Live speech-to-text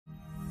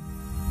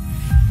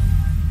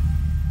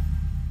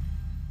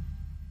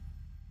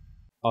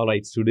All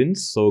right,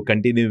 students. So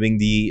continuing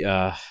the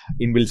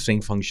inbuilt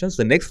string functions,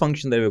 the next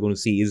function that we're going to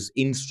see is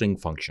INSTRing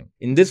function.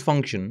 In this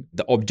function,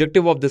 the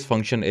objective of this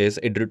function is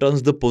it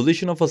returns the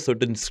position of a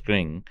certain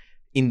string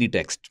in the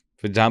text.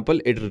 For example,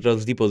 it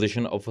returns the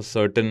position of a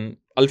certain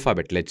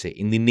alphabet, let's say,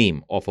 in the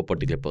name of a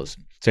particular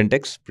person.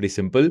 Syntax, pretty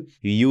simple.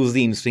 You use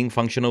the INSTRing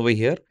function over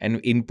here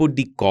and input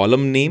the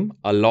column name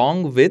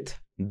along with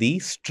the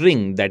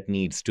string that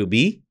needs to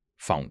be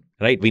found,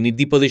 right? We need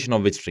the position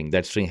of which string.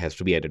 That string has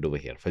to be added over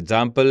here. For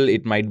example,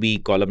 it might be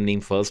column name,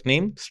 first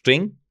name,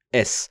 string,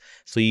 S.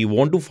 So you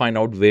want to find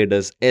out where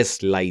does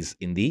S lies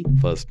in the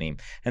first name.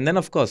 And then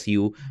of course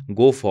you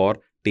go for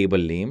table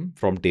name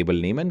from table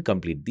name and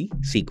complete the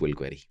SQL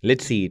query.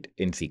 Let's see it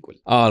in SQL.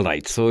 All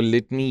right. So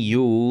let me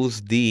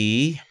use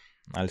the,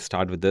 I'll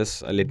start with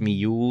this. Let me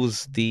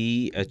use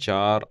the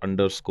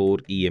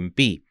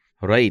HR_EMP.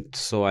 Right.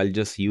 So I'll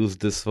just use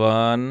this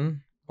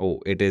one. Oh,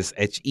 it is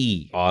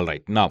HE. All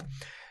right. Now,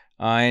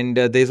 and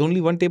there's only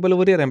one table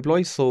over here,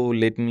 employees. So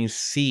let me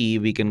see.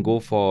 We can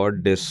go for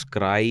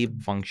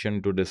describe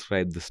function to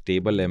describe this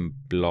table,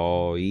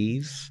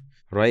 employees.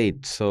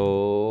 Right.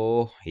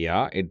 So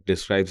yeah, it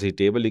describes the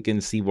table. You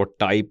can see what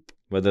type,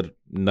 whether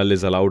null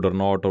is allowed or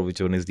not, or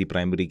which one is the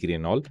primary key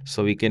and all.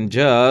 So we can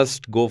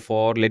just go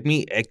for, let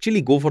me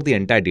actually go for the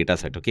entire data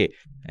set, okay?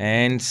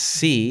 And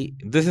see,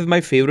 this is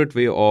my favorite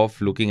way of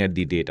looking at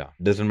the data.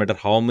 Doesn't matter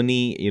how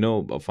many,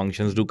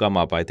 functions do come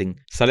up. I think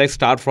select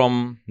start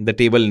from the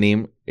table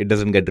name, it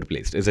doesn't get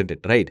replaced, isn't it?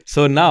 Right.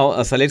 So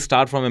now select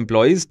start from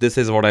employees. This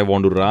is what I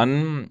want to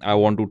run. I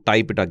want to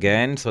type it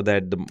again so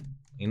that the,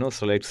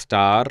 select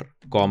star,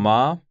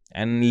 comma,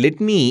 and let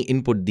me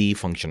input the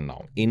function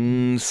now,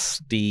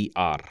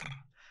 INSTR,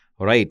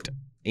 right,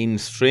 in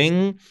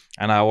string,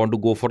 and I want to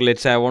go for,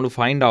 let's say I want to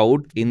find out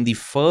in the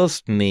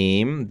first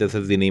name, this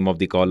is the name of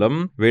the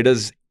column, where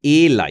does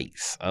A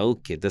lies.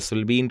 Okay, this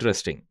will be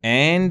interesting.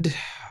 And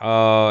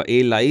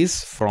A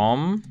lies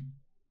from,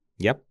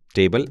 yep,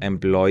 table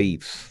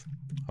employees,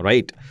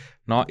 right.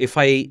 Now, if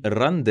I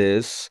run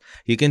this,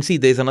 you can see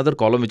there's another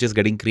column which is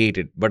getting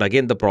created. But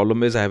again, the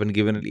problem is I haven't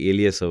given an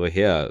alias over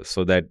here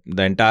so that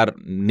the entire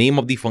name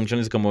of the function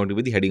is converted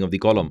with the heading of the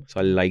column. So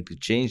I'll like to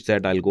change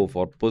that. I'll go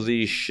for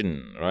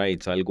position,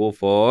 right? So I'll go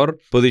for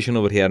position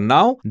over here.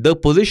 Now, the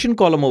position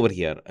column over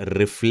here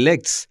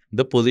reflects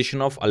the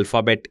position of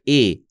alphabet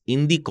A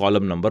in the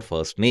column number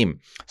first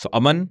name. So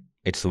Aman,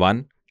 it's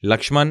 1.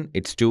 Lakshman,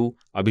 it's 2.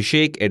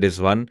 Abhishek, it is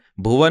 1.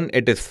 Bhuvan,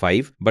 it is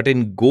 5. But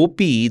in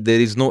Gopi, there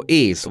is no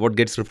A. So what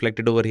gets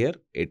reflected over here?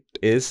 It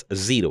is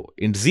 0.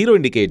 And 0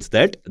 indicates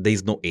that there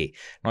is no A.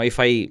 Now, if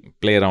I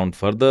play around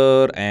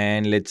further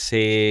and let's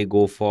say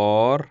go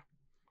for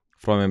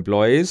from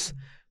employees,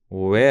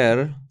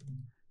 where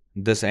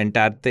this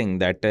entire thing,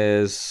 that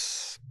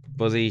is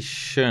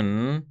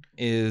position,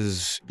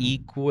 is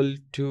equal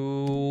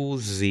to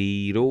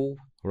 0.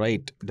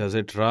 Right. Does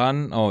it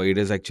run? Oh, it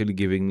is actually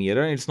giving me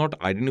error. It's not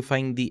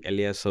identifying the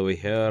alias over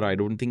here. I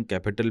don't think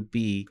capital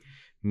P,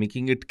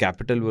 making it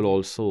capital, will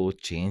also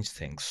change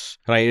things.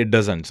 Right. It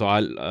doesn't. So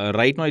I'll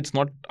right now it's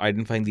not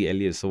identifying the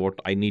alias. So what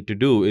I need to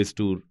do is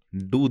to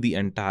do the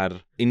entire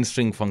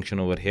INSTRing function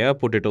over here,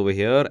 put it over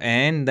here,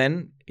 and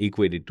then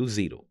equate it to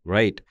 0.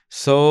 Right.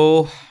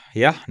 So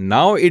yeah,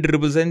 now it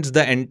represents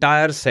the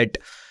entire set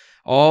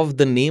of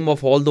the name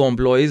of all the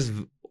employees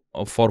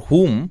for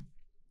whom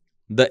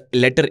the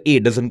letter A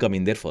doesn't come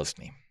in their first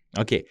name.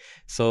 Okay,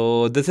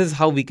 so this is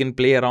how we can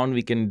play around.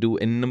 We can do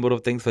any number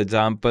of things. For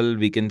example,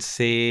 we can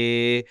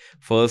say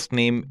first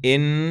name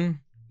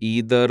in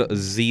either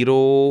 0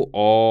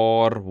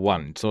 or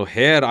 1. So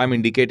here I'm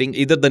indicating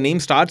either the name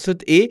starts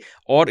with A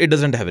or it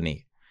doesn't have an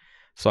A.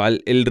 So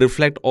it'll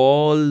reflect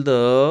all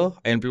the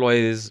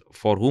employees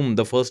for whom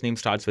the first name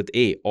starts with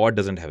A or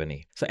doesn't have an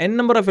A. So n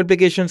number of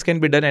applications can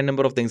be done, n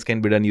number of things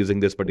can be done using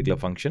this particular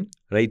function,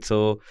 right?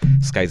 So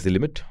sky's the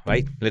limit,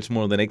 right? Let's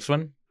move on to the next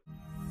one.